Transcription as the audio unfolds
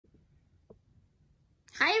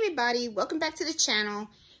Hi everybody, welcome back to the channel.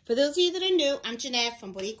 For those of you that are new, I'm Jeanette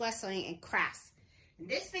from Boricua Sewing and Crafts. In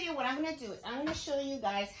this video, what I'm going to do is I'm going to show you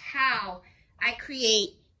guys how I create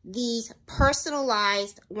these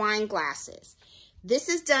personalized wine glasses. This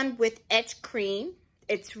is done with Etching Cream.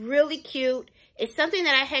 It's really cute. It's something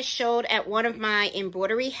that I had showed at one of my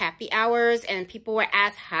embroidery happy hours, and people were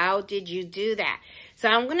asked, how did you do that? So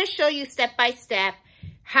I'm going to show you step by step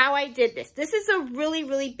how I did this. This is a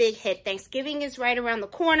really big hit. Thanksgiving is right around the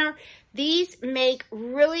corner. These make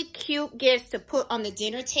really cute gifts to put on the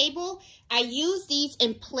dinner table. I use these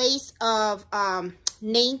in place of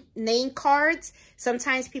name cards.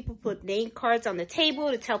 Sometimes people put name cards on the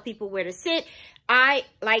table to tell people where to sit. I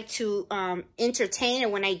like to entertain,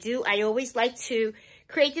 and when I do, I always like to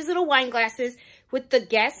create these little wine glasses with the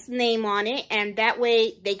guest's name on it, and that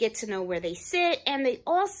way they get to know where they sit, and they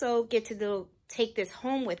also get to take this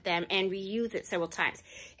home with them and reuse it several times.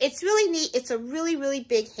 It's really neat. It's a really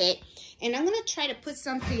big hit, and I'm going to try to put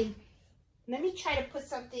something, let me try to put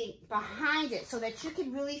something behind it so that you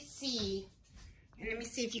can really see, and let me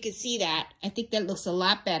see if you can see that. I think that looks a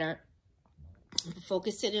lot better.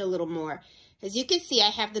 Focus it a little more. As you can see, I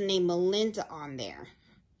have the name Melinda on there.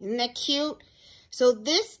 Isn't that cute? So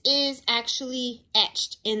this is actually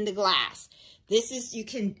etched in the glass. This is, you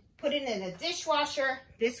can put it in a dishwasher.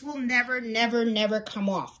 This will never come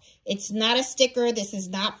off. It's not a sticker. This is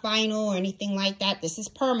not vinyl or anything like that. This is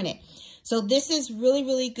permanent. So this is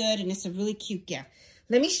really good, and it's a really cute gift.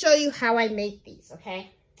 Let me show you how I make these,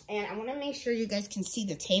 okay? And I want to make sure you guys can see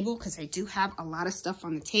the table because I do have a lot of stuff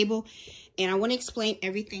on the table, and I want to explain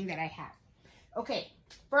everything that I have. Okay,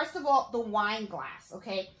 first of all, the wine glass,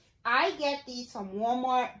 okay? I get these from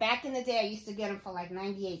Walmart. Back in the day, I used to get them for like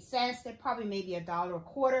 98 cents. They're probably maybe $1 a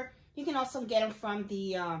quarter. You can also get them from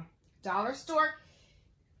the dollar store.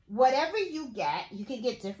 Whatever you get, you can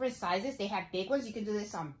get different sizes. They have big ones. You can do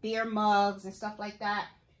this on beer mugs and stuff like that.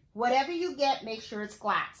 Whatever you get, make sure it's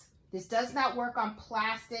glass. This does not work on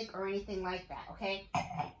plastic or anything like that, okay?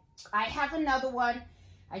 I have another one.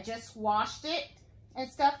 I just washed it and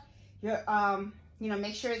stuff.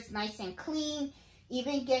 Make sure it's nice and clean.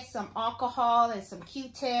 Even get some alcohol and some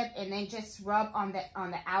Q-tip, and then just rub on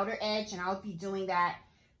the outer edge, and I'll be doing that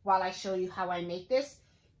while I show you how I make this.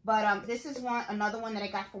 But this is another one that I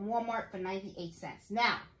got from Walmart for 98 cents.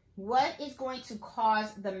 Now, what is going to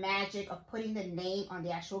cause the magic of putting the name on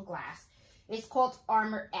the actual glass? It's called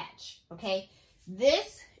Armor Etch, okay?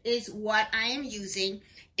 This is what I am using,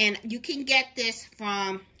 and you can get this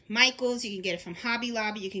from Michael's, you can get it from Hobby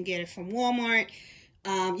Lobby, you can get it from Walmart.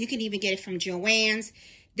 You can even get it from Joann's.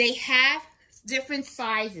 They have different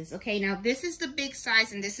sizes. Okay, now this is the big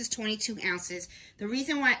size, and this is 22 ounces. The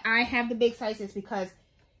reason why I have the big size is because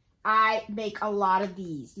I make a lot of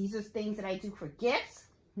these. These are things that I do for gifts.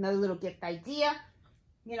 Another little gift idea.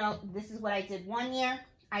 You know, this is what I did one year.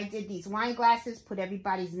 I did these wine glasses, put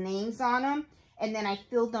everybody's names on them, and then I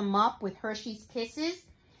filled them up with Hershey's Kisses.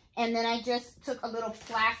 And then I just took a little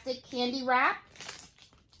plastic candy wrap,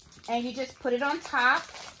 and you just put it on top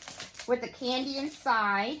with the candy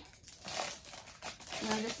inside.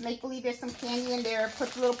 Now just make believe there's some candy in there. Put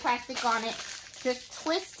the little plastic on it. Just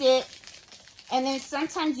twist it. And then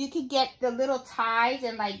sometimes you could get the little ties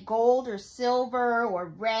in like gold or silver or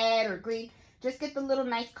red or green. Just get the little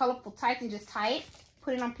nice colorful ties and just tie it.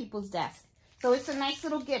 Put it on people's desk. So it's a nice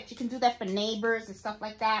little gift. You can do that for neighbors and stuff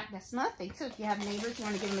like that. That's another thing too. If you have neighbors, you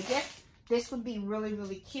want to give them a gift. This would be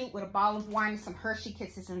really cute with a bottle of wine and some Hershey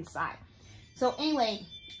Kisses inside. So anyway,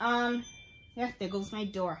 yeah, there goes my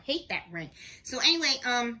door. Hate that ring. So anyway,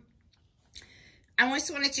 I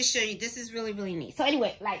just wanted to show you. This is really neat. So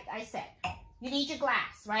anyway, like I said, you need your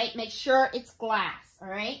glass, right? Make sure it's glass, all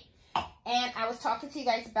right? And I was talking to you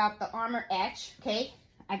guys about the Armor Etch, okay?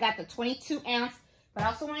 I got the 22 ounce, but I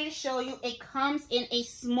also wanted to show you it comes in a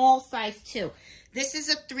small size too. This is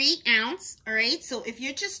a 3 ounce, all right? So if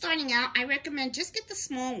you're just starting out, I recommend just get the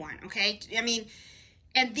small one, okay? I mean,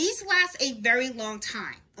 and these last a very long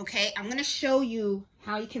time, okay? I'm going to show you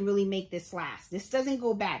how you can really make this last. This doesn't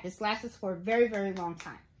go bad. This lasts for a very long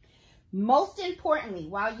time. Most importantly,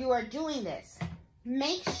 while you are doing this,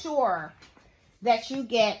 make sure that you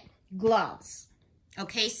get gloves,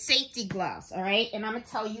 okay? Safety gloves, all right? And I'm going to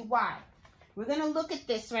tell you why. We're going to look at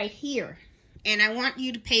this right here. And I want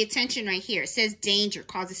you to pay attention right here. It says danger,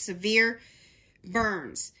 causes severe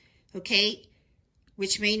burns, okay?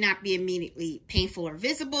 Which may not be immediately painful or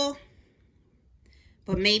visible,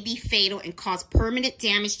 but may be fatal and cause permanent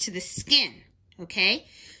damage to the skin, okay?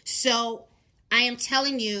 So I am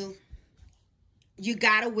telling you, you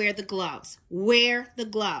got to wear the gloves. Wear the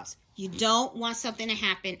gloves. You don't want something to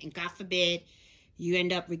happen, and God forbid, you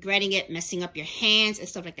end up regretting it, messing up your hands and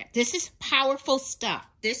stuff like that. This is powerful stuff.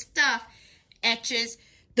 This stuff etches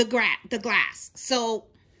the glass. So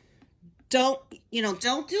don't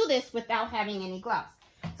do this without having any gloves.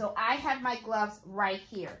 So I have my gloves right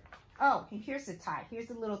here. Oh, and here's the tie. Here's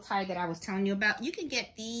the little tie that I was telling you about. You can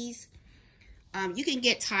get these. You can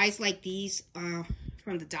get ties like these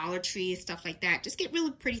from the Dollar Tree and stuff like that. Just get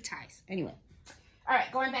really pretty ties. Anyway. All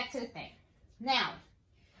right, going back to the thing. Now,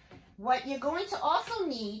 what you're going to also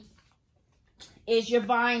need is your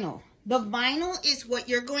vinyl. The vinyl is what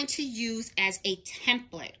you're going to use as a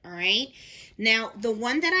template, all right? Now, the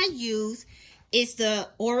one that I use is the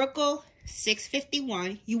Oracle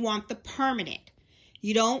 651. You want the permanent.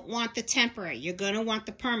 You don't want the temporary. You're going to want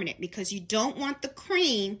the permanent because you don't want the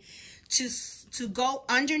cream to go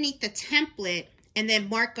underneath the template and then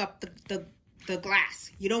mark up the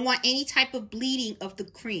glass. You don't want any type of bleeding of the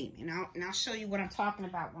cream. And I'll show you what I'm talking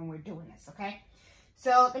about when we're doing this, okay?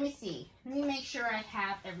 So let me see. Let me make sure I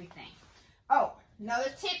have everything. Oh, another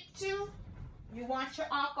tip too. You want your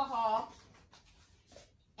alcohol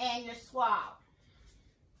and your swab.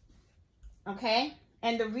 Okay?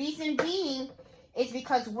 And the reason being is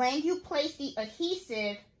because when you place the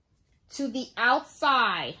adhesive to the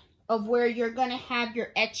outside of where you're going to have your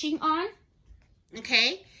etching on,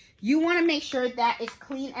 okay, you want to make sure that is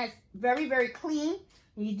clean, as very, very clean.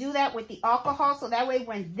 And you do that with the alcohol, so that way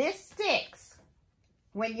when this sticks,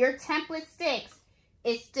 when your template sticks,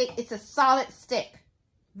 it's a solid stick.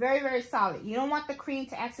 Very, very solid. You don't want the cream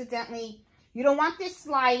to accidentally, you don't want this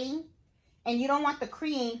sliding, and you don't want the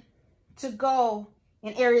cream to go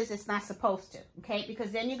in areas it's not supposed to, okay?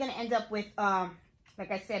 Because then you're going to end up with,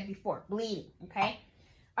 like I said before, bleeding, okay?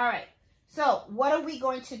 All right, so what are we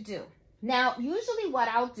going to do? Now, usually what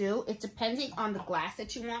I'll do, it's depending on the glass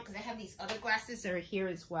that you want, because I have these other glasses that are here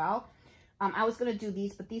as well. I was going to do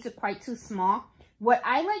these, but these are quite too small. What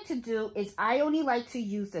I like to do is I only like to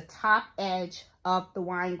use the top edge of the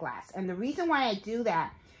wine glass. And the reason why I do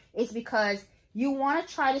that is because you want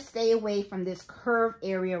to try to stay away from this curved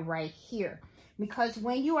area right here. Because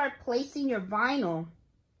when you are placing your vinyl,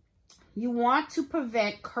 you want to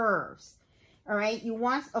prevent curves. All right, you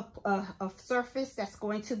want a surface that's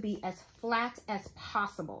going to be as flat as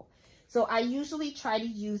possible. So I usually try to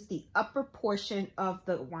use the upper portion of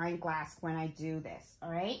the wine glass when I do this,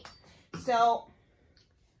 all right? So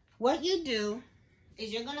what you do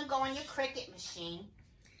is you're going to go on your Cricut machine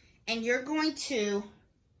and you're going to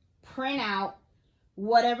print out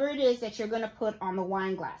whatever it is that you're going to put on the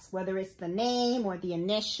wine glass, whether it's the name or the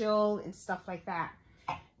initial and stuff like that.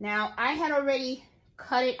 Now, I had already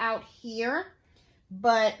cut it out here,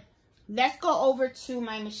 but let's go over to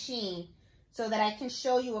my machine so that I can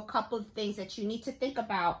show you a couple of things that you need to think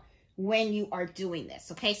about when you are doing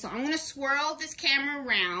this. Okay, so I'm going to swirl this camera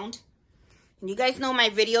around. And you guys know my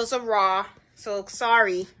videos are raw, so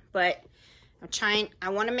sorry, but I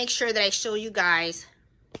want to make sure that I show you guys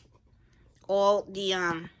all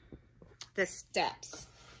the steps.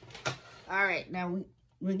 All right, now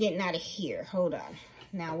we're getting out of here. Hold on.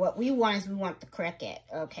 Now, what we want is we want the Cricut.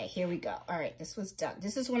 Okay, here we go. All right, this was done.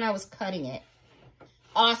 This is when I was cutting it.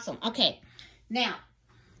 Awesome. Okay, now,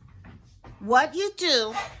 what you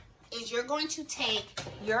do is you're going to take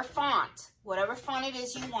your font, whatever font it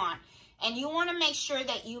is you want, and you want to make sure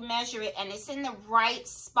that you measure it and it's in the right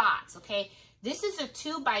spots, okay? This is a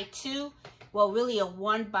 2x2, well, really a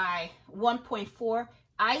 1x1.4.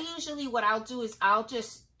 I usually, what I'll do is I'll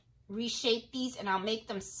just reshape these and I'll make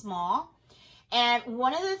them small. And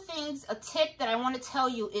one of the things, a tip that I want to tell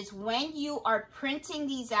you is when you are printing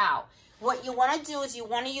these out, what you want to do is you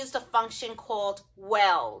want to use the function called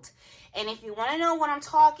weld. And if you want to know what I'm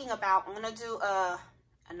talking about, I'm going to do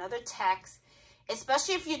another text,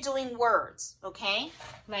 especially if you're doing words, okay?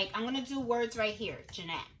 Like I'm going to do words right here,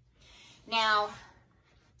 Jeanette. Now,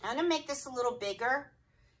 I'm going to make this a little bigger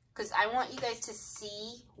because I want you guys to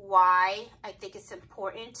see why I think it's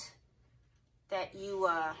important that you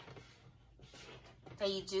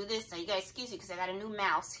do this. Now, you guys, excuse me, because I got a new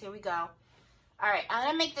mouse. Here we go. All right, I'm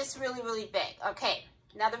going to make this really, really big. Okay,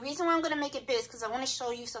 now the reason why I'm going to make it big is because I want to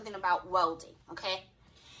show you something about welding, okay?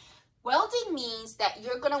 Welding means that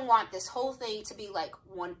you're going to want this whole thing to be like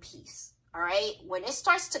one piece, all right? When it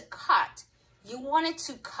starts to cut, you want it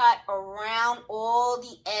to cut around all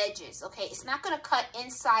the edges, okay? It's not going to cut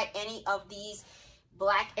inside any of these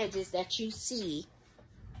black edges that you see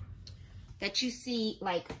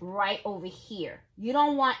like right over here. You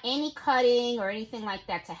don't want any cutting or anything like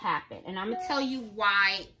that to happen. And I'm going to tell you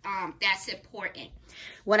why that's important.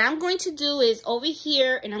 What I'm going to do is over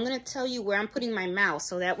here, and I'm going to tell you where I'm putting my mouse.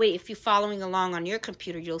 So that way, if you're following along on your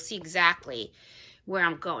computer, you'll see exactly where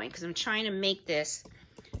I'm going, because I'm trying to make this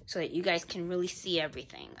so that you guys can really see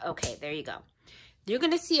everything. Okay, there you go. You're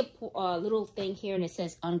going to see a little thing here, and it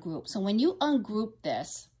says ungroup. So when you ungroup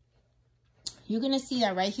this, you're going to see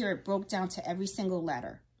that right here, it broke down to every single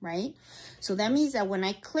letter, right? So that means that when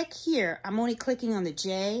I click here, I'm only clicking on the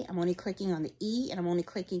J, I'm only clicking on the E, and I'm only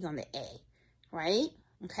clicking on the A, right?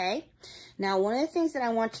 Okay. Now, one of the things that I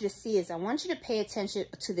want you to see is I want you to pay attention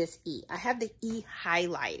to this E. I have the E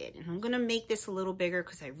highlighted, and I'm going to make this a little bigger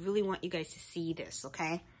because I really want you guys to see this,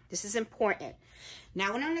 okay? This is important.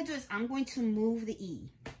 Now, what I'm going to do is I'm going to move the E.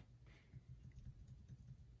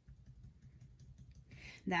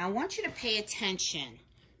 Now, I want you to pay attention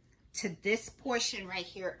to this portion right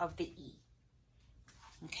here of the E,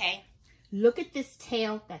 okay? Look at this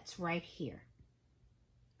tail that's right here,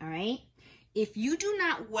 all right? If you do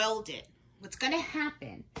not weld it, what's going to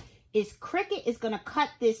happen is Cricut is going to cut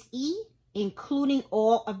this E, including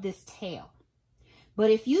all of this tail.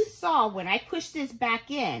 But if you saw when I push this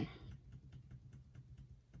back in,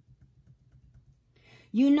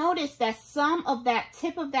 you notice that some of that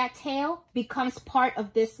tip of that tail becomes part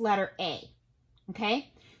of this letter A,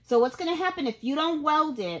 okay? So what's going to happen if you don't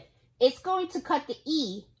weld it, it's going to cut the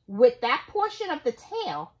E with that portion of the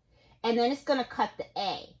tail, and then it's going to cut the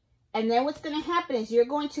A. And then what's going to happen is you're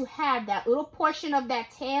going to have that little portion of that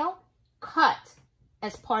tail cut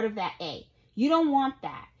as part of that A. You don't want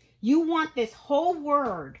that. You want this whole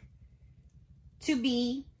word to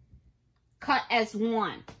be cut as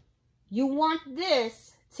one. You want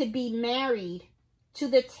this to be married to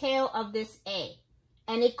the tail of this A.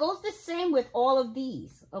 And it goes the same with all of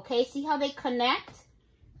these. Okay, see how they connect?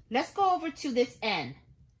 Let's go over to this N,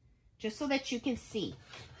 just so that you can see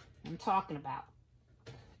what I'm talking about.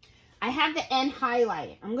 I have the N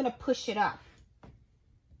highlighted. I'm going to push it up.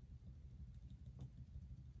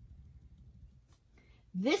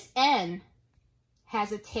 This N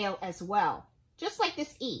has a tail as well, just like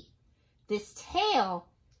this E. This tail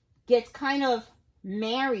gets kind of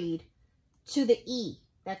married to the E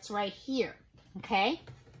that's right here, okay?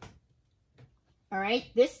 All right,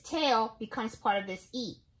 this tail becomes part of this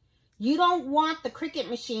E. You don't want the Cricut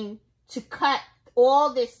machine to cut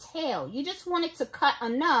all this tail. You just want it to cut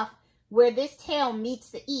enough where this tail meets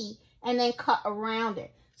the E and then cut around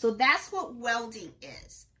it. So that's what welding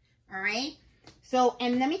is, all right? So,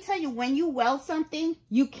 and let me tell you, when you weld something,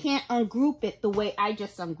 you can't ungroup it the way I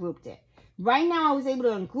just ungrouped it. Right now, I was able to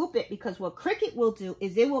ungroup it because what Cricut will do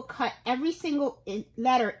is it will cut every single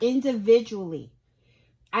letter individually.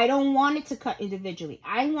 I don't want it to cut individually.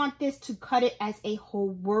 I want this to cut it as a whole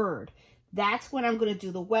word. That's when I'm going to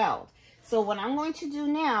do the weld. So what I'm going to do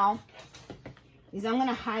now is I'm going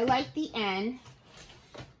to highlight the N.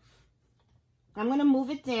 I'm going to move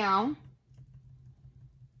it down.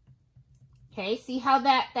 Okay, see how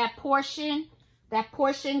that portion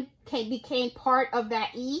became part of that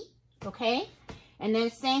E, okay? And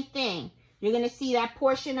then same thing. You're going to see that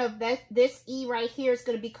portion of this E right here is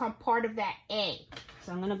going to become part of that A.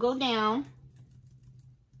 So I'm going to go down.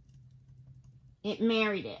 It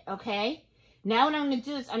married it, okay? Now what I'm going to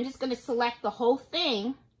do is I'm just going to select the whole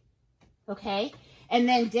thing, okay? And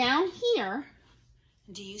then down here,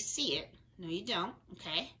 do you see it? No, you don't,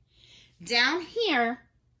 okay? Down here,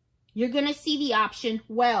 you're going to see the option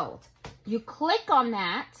weld. You click on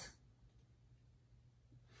that.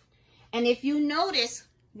 And if you notice,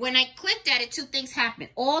 when I clicked at it, two things happened.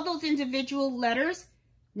 All those individual letters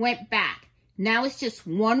went back. Now it's just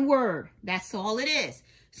one word. That's all it is.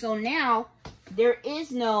 So now there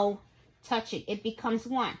is no touching. It becomes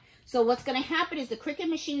one. So what's going to happen is the Cricut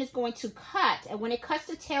machine is going to cut. And when it cuts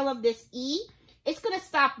the tail of this E, it's going to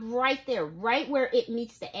stop right there, right where it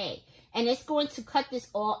meets the A. And it's going to cut this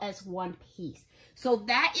all as one piece. So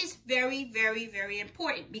that is very, very, very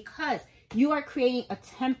important because you are creating a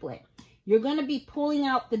template. You're going to be pulling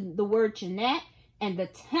out the word Jeanette, and the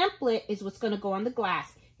template is what's going to go on the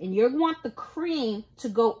glass. And you want the cream to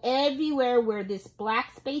go everywhere where this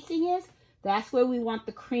black spacing is. That's where we want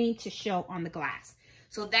the cream to show on the glass.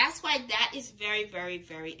 So that's why that is very, very,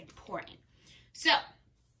 very important. So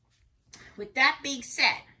with that being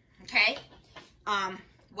said, okay,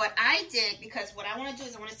 what I did, because what I want to do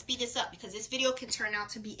is I want to speed this up because this video can turn out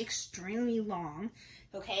to be extremely long,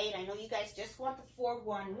 okay? And I know you guys just want the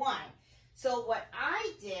 411. So what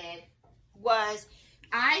I did was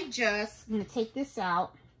I'm going to take this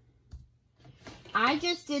out. I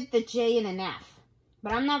just did the J and an F,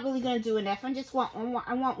 but I'm not really going to do an F.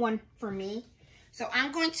 I want one for me. So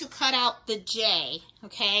I'm going to cut out the J,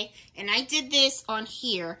 okay? And I did this on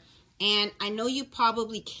here. And I know you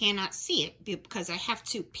probably cannot see it because I have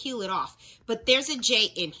to peel it off. But there's a J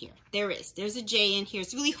in here. There's a J in here.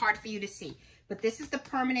 It's really hard for you to see. but this is the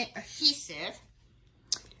permanent adhesive.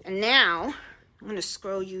 And now I'm going to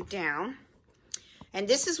scroll you down. And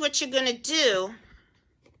this is what you're going to do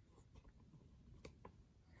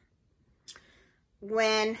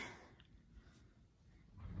when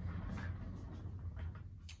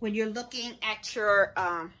you're looking at your,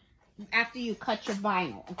 after you cut your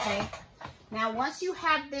vinyl, okay? Now, once you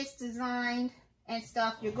have this designed and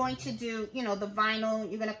stuff, you're going to do, you know, the vinyl.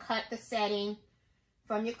 You're going to cut the setting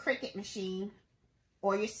from your Cricut machine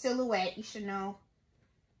or your Silhouette. You should know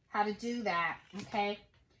how to do that, okay?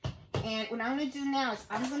 And what I'm going to do now is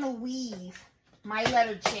I'm going to weave my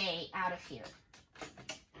letter J out of here.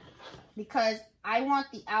 Because I want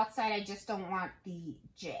the outside, I just don't want the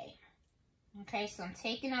J. Okay, so I'm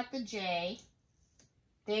taking out the J.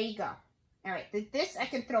 There you go. All right, this I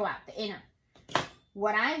can throw out, the inner.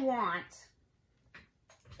 What I want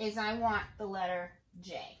is I want the letter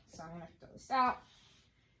J. So I'm going to throw this out.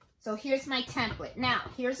 So here's my template. Now,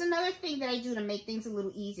 here's another thing that I do to make things a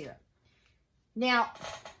little easier. Now,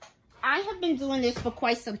 I have been doing this for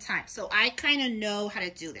quite some time, so I kind of know how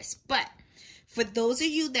to do this. But for those of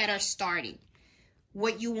you that are starting,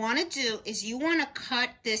 what you want to do is you want to cut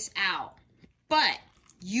this out, but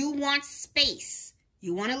you want space.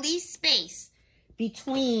 You want to leave space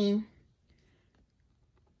between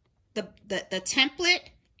the template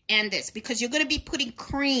and this, because you're going to be putting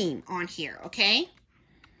cream on here, okay?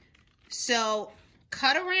 So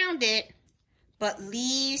cut around it, but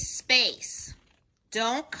leave space.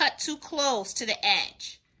 Don't cut too close to the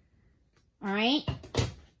edge. All right?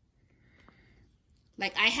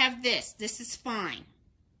 Like I have this. This is fine.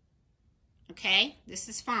 Okay? This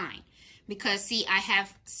is fine. Because, see, I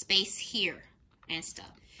have space here and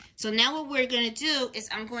stuff. So now what we're going to do is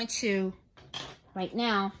I'm going to, right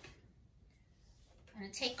now, I'm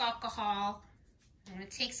going to take alcohol. I'm going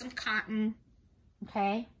to take some cotton.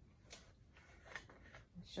 Okay?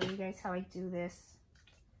 I'll show you guys how I do this.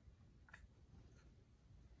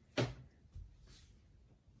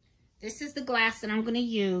 This is the glass that I'm going to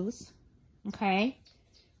use, okay?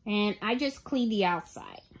 And I just clean the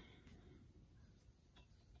outside.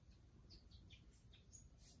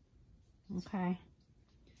 Okay?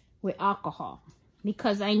 With alcohol.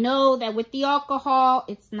 Because I know that with the alcohol,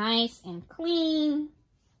 it's nice and clean.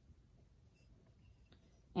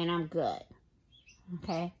 And I'm good.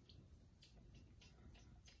 Okay?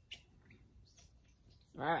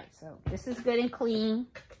 Alright, so this is good and clean.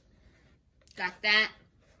 Got that?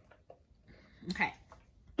 Okay,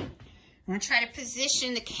 I'm gonna try to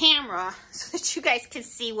position the camera so that you guys can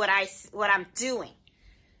see what I'm doing.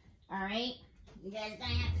 All right, you guys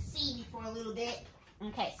gonna have to see me for a little bit.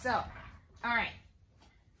 Okay, so, all right,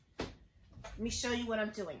 let me show you what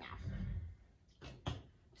I'm doing now.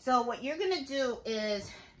 So what you're gonna do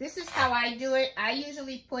is, this is how I do it. I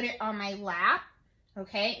usually put it on my lap,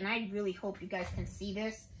 okay, and I really hope you guys can see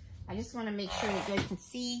this. I just want to make sure that you guys can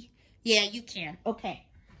see. Yeah, you can. Okay.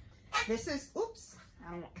 This is, oops,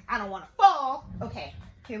 I don't want to fall. Okay,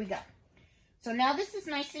 here we go. So now this is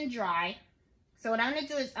nice and dry. So what I'm going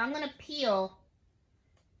to do is I'm going to peel.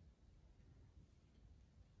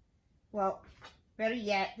 Well, better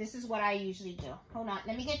yet, this is what I usually do. Hold on,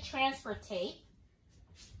 let me get transfer tape.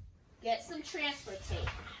 Get some transfer tape.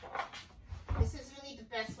 This is really the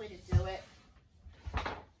best way to do it.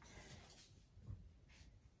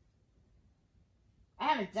 I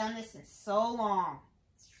haven't done this in so long.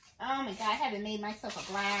 Oh my God, I haven't made myself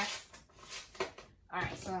a glass. All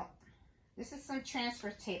right, so this is some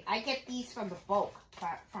transfer tape. I get these from the bulk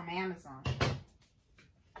from Amazon.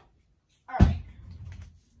 All right.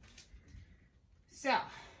 So,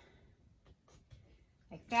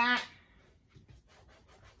 like that.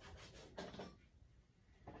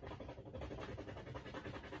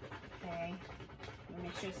 Okay,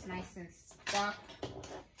 make sure it's nice and stuck.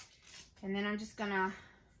 And then I'm just gonna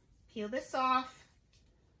peel this off.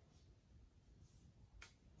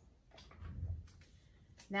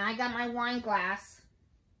 Now I got my wine glass,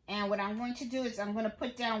 and what I'm going to do is I'm going to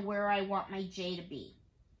put down where I want my J to be.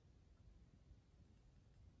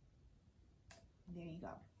 There you go.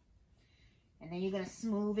 And then you're going to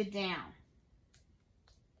smooth it down.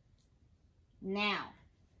 Now,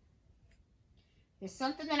 there's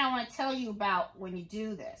something that I want to tell you about when you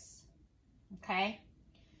do this, okay?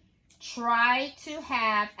 Try to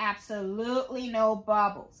have absolutely no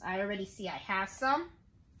bubbles. I already see I have some.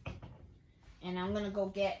 And I'm going to go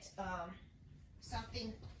get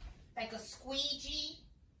something like a squeegee.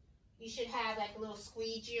 You should have like a little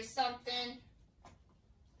squeegee or something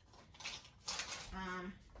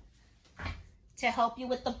to help you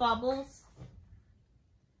with the bubbles.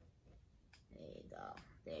 There you go.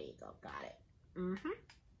 There you go. Got it.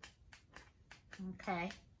 Okay.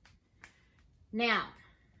 Now,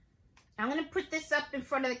 I'm going to put this up in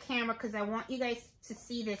front of the camera because I want you guys to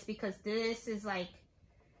see this, because this is like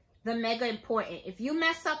the mega important. If you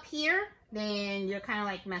mess up here, then you're kind of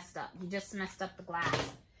like messed up. You just messed up the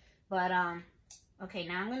glass. But, okay,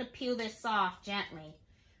 now I'm going to peel this off gently.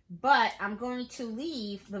 But I'm going to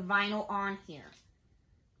leave the vinyl on here.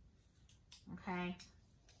 Okay.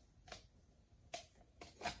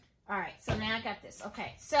 All right, so now I got this.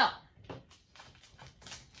 Okay, so.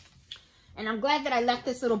 And I'm glad that I left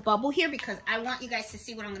this little bubble here because I want you guys to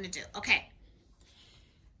see what I'm going to do. Okay.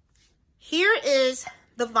 Here is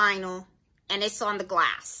the vinyl, and it's on the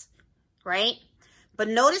glass, right? But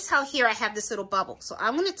notice how here I have this little bubble. So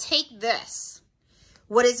I'm going to take this.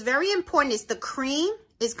 What is very important is the cream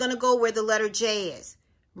is going to go where the letter J is,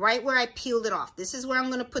 right where I peeled it off. This is where I'm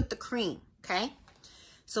going to put the cream, okay?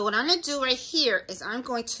 So what I'm going to do right here is I'm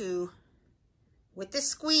going to, with the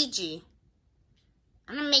squeegee,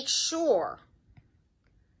 I'm going to make sure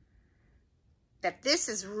that this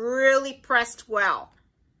is really pressed well.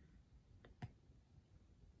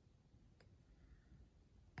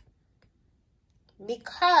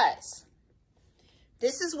 Because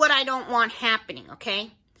this is what I don't want happening,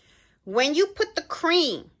 okay? When you put the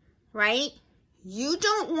cream, right, you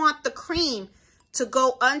don't want the cream to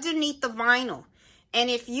go underneath the vinyl. And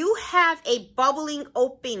if you have a bubbling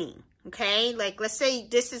opening, okay, like let's say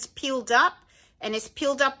this is peeled up and it's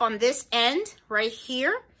peeled up on this end right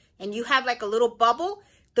here, and you have like a little bubble,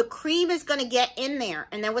 the cream is going to get in there.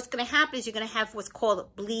 And then what's going to happen is you're going to have what's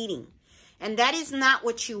called bleeding. And that is not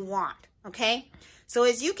what you want, okay? So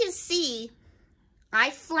as you can see, I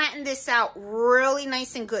flattened this out really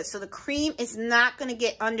nice and good. So the cream is not going to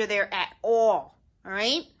get under there at all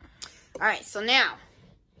right? All right, so now,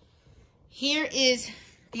 here is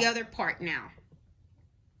the other part now.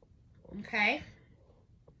 Okay?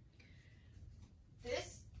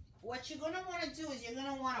 This, what you're going to want to do is you're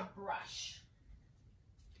going to want to brush.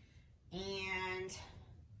 And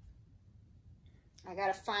I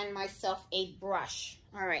got to find myself a brush.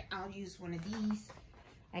 All right, I'll use one of these.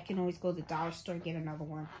 I can always go to the dollar store and get another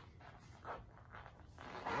one.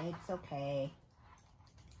 It's okay.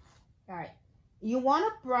 All right. You want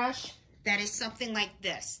a brush that is something like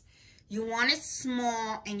this. You want it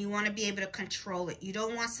small and you want to be able to control it. You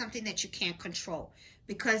don't want something that you can't control.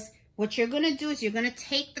 Because what you're going to do is you're going to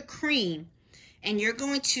take the cream and you're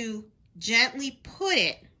going to gently put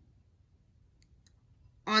it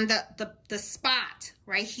on the spot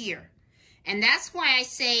right here. And that's why I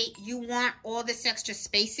say you want all this extra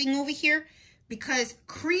spacing over here, because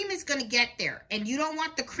cream is going to get there and you don't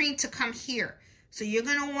want the cream to come here. So you're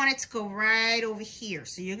going to want it to go right over here.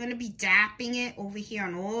 So you're going to be dapping it over here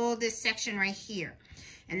on all this section right here.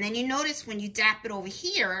 And then you notice when you dap it over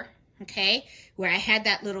here, okay, where I had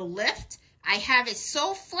that little lift, I have it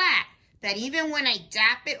so flat that even when I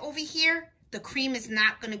dap it over here, the cream is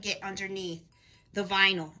not going to get underneath the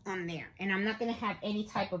vinyl on there. And I'm not going to have any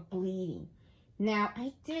type of bleeding. Now,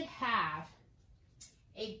 I did have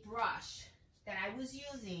a brush that I was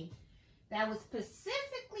using that was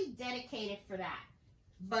specifically dedicated for that.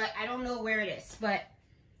 But I don't know where it is. But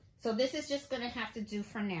so this is just going to have to do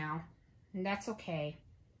for now. And that's okay.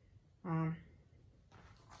 Let's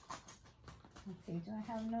see, do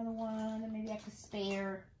I have another one that maybe I could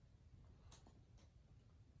spare?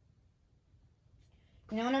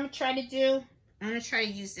 You know what I'm going to try to do? I'm going to try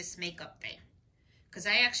to use this makeup thing. Because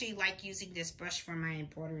I actually like using this brush for my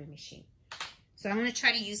embroidery machine. So I'm going to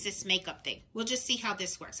try to use this makeup thing. We'll just see how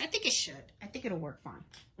this works. I think it should. I think it'll work fine.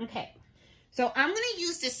 Okay. So I'm going to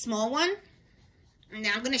use this small one. And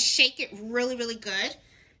now I'm going to shake it really, really good.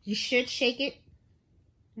 You should shake it.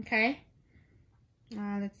 Okay.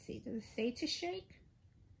 Let's see. Does it say to shake?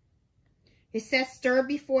 It says stir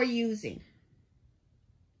before using.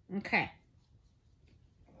 Okay.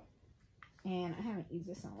 And I haven't used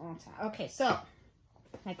this in a long time. Okay, so,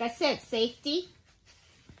 like I said, safety.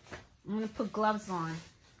 I'm going to put gloves on.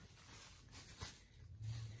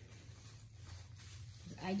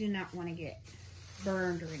 I do not want to get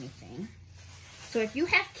burned or anything. So if you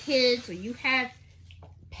have kids or you have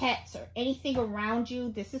pets or anything around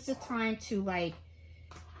you, this is the time to, like,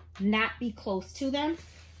 not be close to them.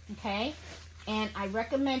 Okay? And I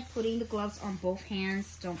recommend putting the gloves on both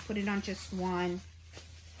hands. Don't put it on just one.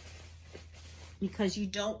 Because you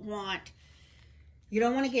don't want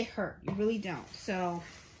to get hurt. You really don't. So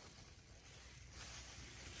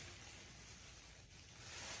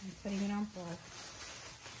I'm putting it on both.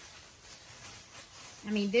 I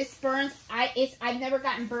mean, this burns. I've never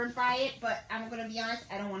gotten burned by it, but I'm gonna be honest,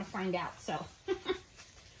 I don't want to find out. So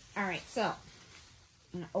all right, so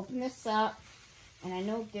I'm gonna open this up, and I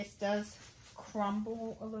know this does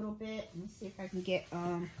crumble a little bit. Let me see if I can get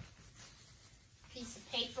a piece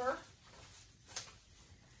of paper.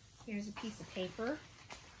 Here's a piece of paper.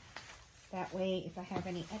 That way, if I have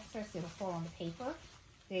any excess, it'll fall on the paper.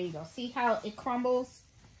 There you go. See how it crumbles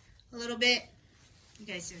a little bit? You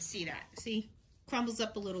guys can see that. See? Crumbles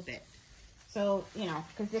up a little bit. So, you know,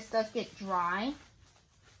 because this does get dry.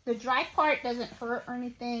 The dry part doesn't hurt or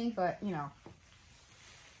anything, but, you know.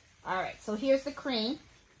 Alright, so here's the cream.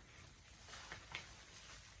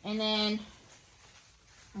 And then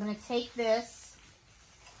I'm going to take this.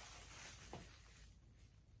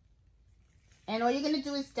 And all you're going to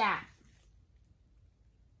do is dab.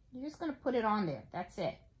 You're just going to put it on there. That's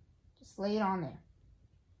it. Just lay it on there.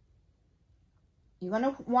 You're going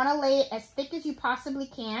to want to lay it as thick as you possibly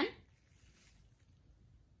can.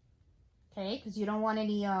 Okay, because you don't want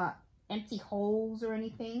any empty holes or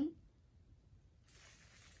anything.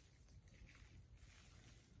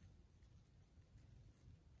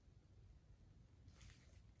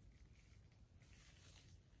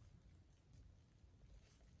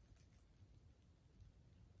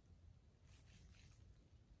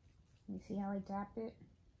 You see how I dap it?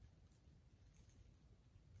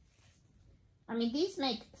 I mean, these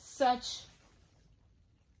make such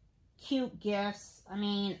cute gifts. I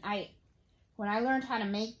mean, when I learned how to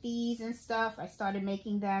make these and stuff, I started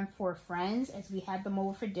making them for friends as we had them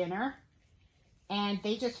over for dinner. And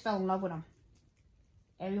they just fell in love with them.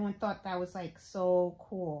 Everyone thought that was like so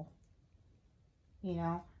cool. You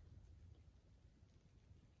know?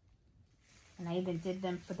 And I even did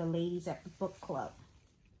them for the ladies at the book club.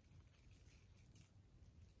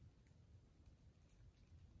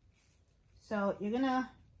 So you're gonna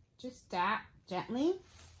just dap gently.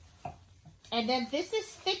 And then this is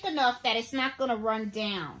thick enough that it's not gonna run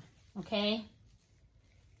down, okay?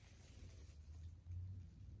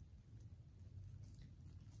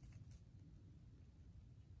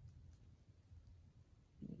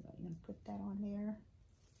 You're gonna put that on there.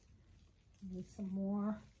 Need some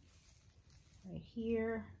more right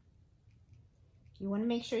here. You wanna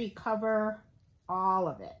make sure you cover all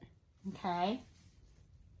of it, okay?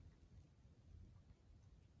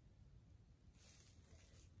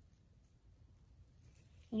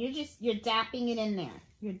 And you're dapping it in there.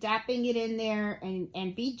 You're dapping it in there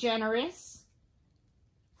and be generous.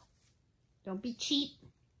 Don't be cheap.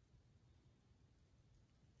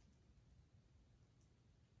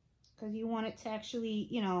 Because you want it to actually,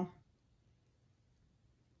 you know,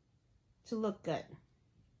 to look good.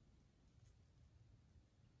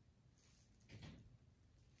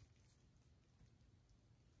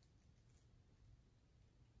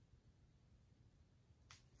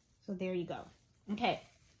 So there you go. Okay.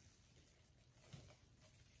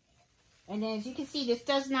 And then as you can see, this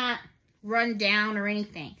does not run down or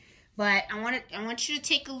anything. But I want you to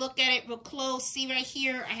take a look at it real close. See right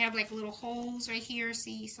here, I have like little holes right here.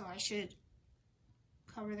 See, so I should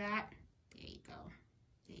cover that. There you go.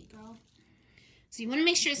 There you go. So you want to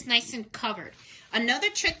make sure it's nice and covered. Another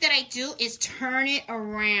trick that I do is turn it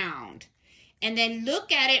around. And then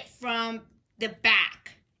look at it from the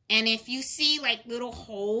back. And if you see like little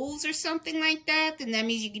holes or something like that, then that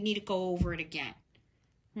means you need to go over it again.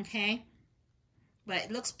 Okay? But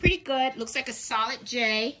it looks pretty good. Looks like a solid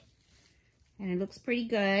J. And it looks pretty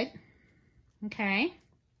good. Okay?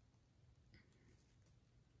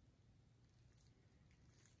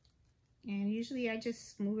 And usually I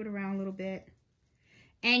just move it around a little bit.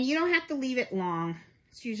 And you don't have to leave it long.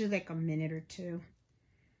 It's usually like a minute or two.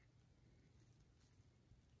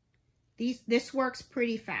 This works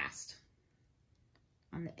pretty fast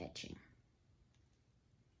on the etching.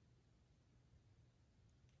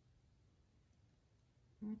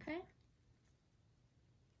 Okay.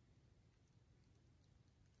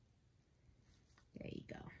 There you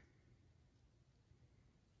go.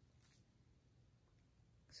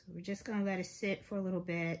 So we're just going to let it sit for a little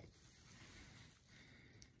bit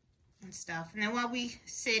and stuff. And then while we're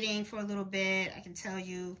sitting for a little bit, I can tell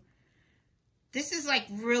you, this is like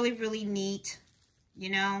really, really neat,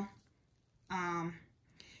 you know.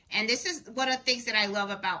 And this is one of the things that I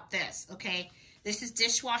love about this, okay? This is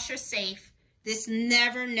dishwasher safe. This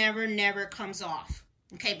never, never, never comes off,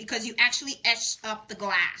 okay? Because you actually etched up the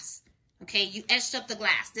glass, okay? You etched up the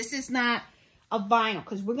glass. This is not a vinyl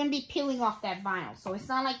because we're going to be peeling off that vinyl. So it's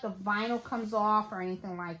not like the vinyl comes off or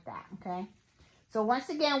anything like that, okay? So once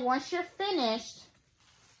again, once you're finished,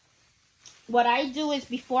 what I do is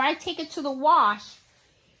before I take it to the wash,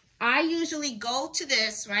 I usually go to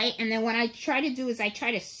this, right? And then what I try to do is I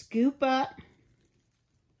try to scoop up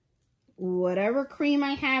whatever cream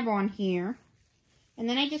I have on here. And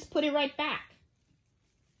then I just put it right back.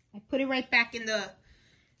 I put it right back in the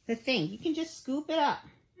the thing. You can just scoop it up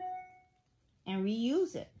and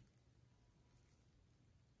reuse it.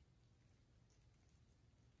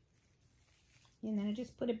 And then I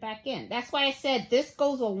just put it back in. That's why I said this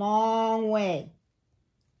goes a long way.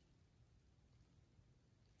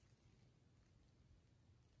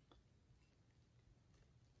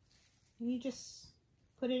 You just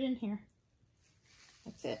put it in here.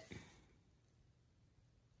 That's it.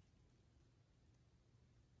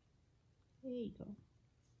 There you go.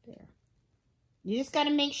 There. You just got to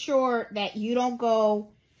make sure that you don't go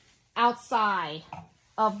outside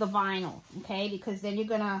of the vinyl, okay? Because then you're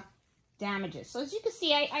going to damage it. So as you can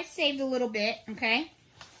see, I saved a little bit, okay?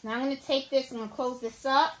 Now I'm going to take this, I'm going to close this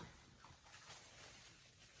up.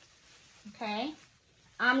 Okay?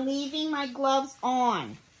 I'm leaving my gloves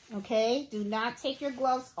on, okay? Do not take your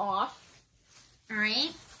gloves off, all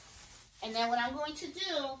right? And then what I'm going to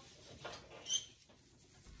do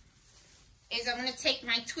is I'm going to take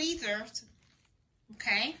my tweezers,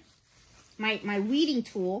 okay? My weeding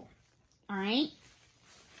tool, all right?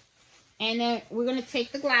 And then we're going to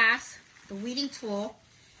take the glass, the weeding tool,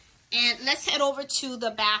 and let's head over to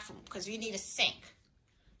the bathroom because we need a sink.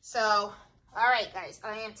 So, all right, guys,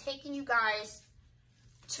 I am taking you guys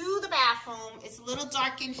to the bathroom. It's a little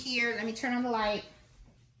dark in here. Let me turn on the light.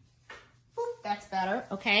 Boop, that's better,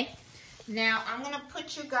 okay? Now, I'm going to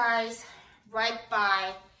put you guys right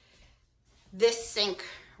by this sink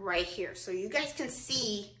right here so you guys can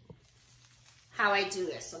see how I do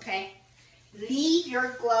this, okay? Leave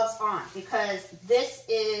your gloves on because this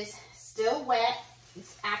is still wet,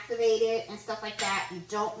 it's activated and stuff like that. You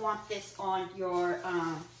don't want this on your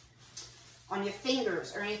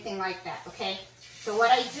fingers or anything like that, okay? So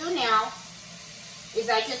what I do now is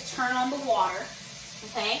I just turn on the water,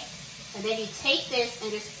 okay? And then you take this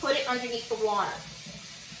and just put it underneath the water.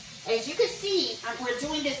 As you can see, we're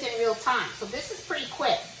doing this in real time, so this is pretty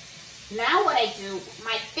quick. Now what I do,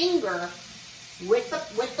 my finger with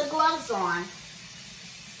the gloves on,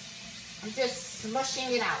 I'm just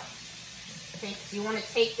smushing it out. Okay, so you want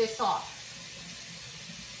to take this off.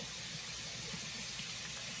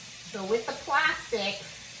 So with the plastic,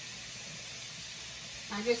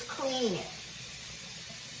 I'm just cleaning it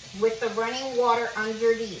with the running water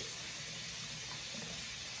underneath.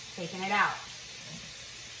 Taking it out.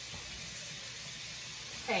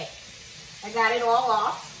 Okay, I got it all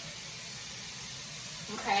off.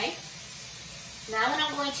 Okay, now what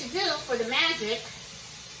I'm going to do for the magic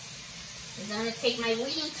is I'm going to take my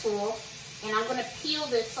weeding tool and I'm going to peel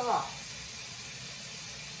this off.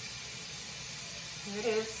 Here it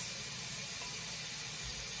is.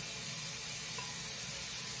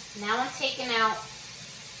 Now I'm taking out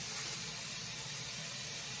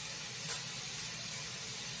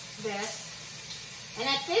this. And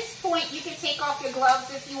at this point, you can take off your gloves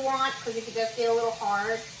if you want, because it does get a little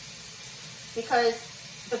hard. Because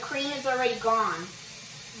the cream is already gone.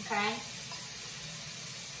 Okay?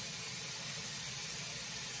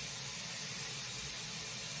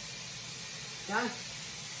 Done.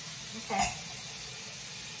 Okay.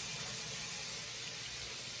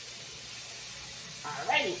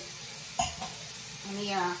 Alrighty. Let me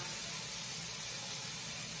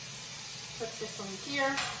put this on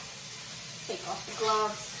here. Take off the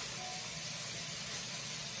gloves.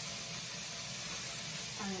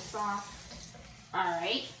 Turn this off.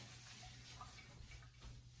 Alright.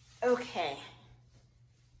 Okay.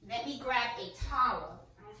 Let me grab a towel.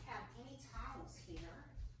 I don't have any towels here.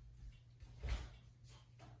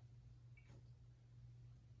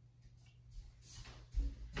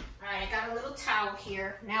 Alright, I got a little towel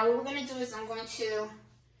here. Now what we're going to do is I'm going to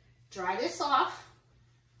dry this off.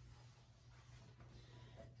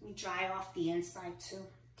 Let me dry off the inside too.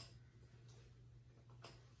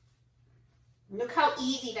 Look how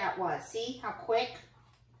easy that was. See how quick?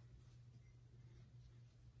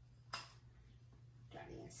 Dry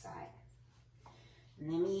the inside.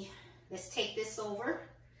 And let's take this over.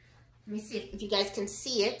 Let me see if you guys can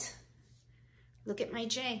see it. Look at my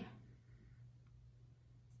J.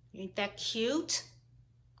 Ain't that cute?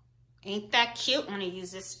 Ain't that cute? I'm gonna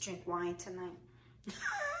use this to drink wine tonight.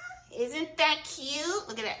 Isn't that cute?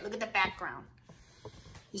 Look at that. Look at the background.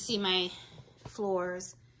 You see my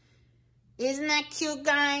floors. Isn't that cute,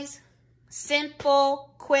 guys?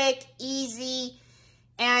 Simple, quick, easy.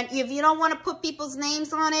 And if you don't want to put people's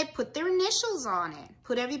names on it, put their initials on it.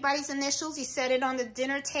 Put everybody's initials. You set it on the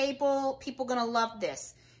dinner table. People are going to love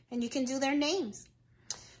this. And you can do their names.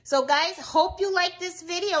 So, guys, hope you like this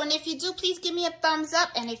video. And if you do, please give me a thumbs up.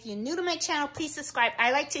 And if you're new to my channel, please subscribe.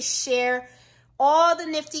 I like to share all the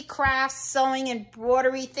nifty crafts, sewing, and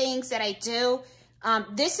embroidery things that I do.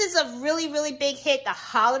 This is a really, really big hit. The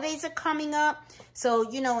holidays are coming up.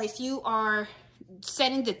 So, you know, if you are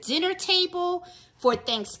setting the dinner table for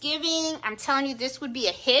Thanksgiving, I'm telling you, this would be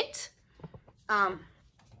a hit. Let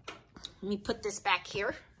me put this back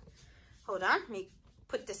here. Hold on. Let me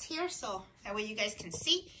put this here so that way you guys can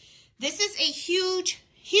see. This is a huge,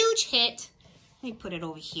 huge hit. Let me put it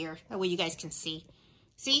over here. That way you guys can see.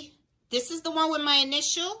 See? This is the one with my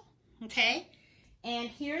initial. Okay? And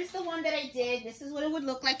here's the one that I did. This is what it would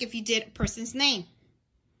look like if you did a person's name.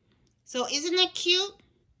 So isn't that cute?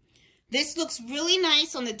 This looks really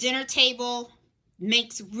nice on the dinner table.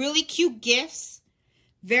 Makes really cute gifts.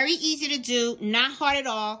 Very easy to do. Not hard at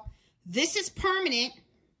all. This is permanent.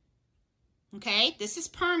 Okay? This is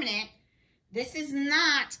permanent. This is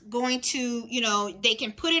not going to, you know, they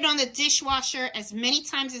can put it on the dishwasher as many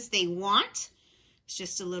times as they want. It's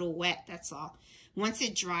just a little wet, that's all. Once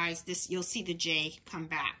it dries, this you'll see the J come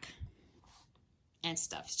back and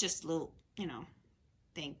stuff. It's just a little, you know,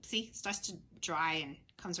 thing. See, it starts to dry and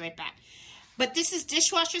comes right back. But this is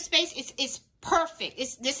dishwasher space. It's perfect.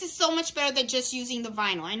 This is so much better than just using the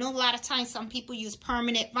vinyl. I know a lot of times some people use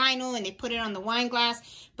permanent vinyl and they put it on the wine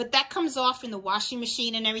glass, but that comes off in the washing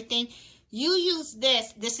machine and everything. You use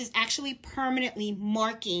this. This is actually permanently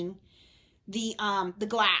marking the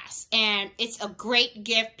glass, and it's a great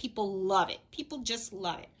gift. People love it. People just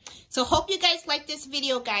love it. So hope you guys like this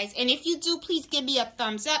video, guys, and if you do, please give me a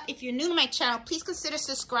thumbs up. If you're new to my channel, please consider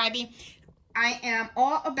subscribing. I am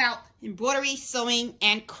all about embroidery, sewing,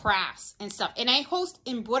 and crafts and stuff, and I host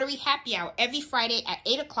embroidery happy hour every Friday at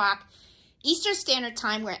 8 o'clock Eastern Standard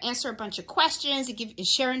Time, where I answer a bunch of questions and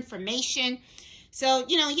share information. So,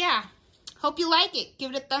 you know, yeah, hope you like it.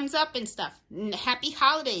 Give it a thumbs up and stuff. And happy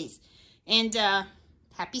holidays. And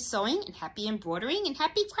happy sewing and happy embroidering and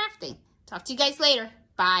happy crafting. Talk to you guys later.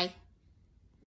 Bye.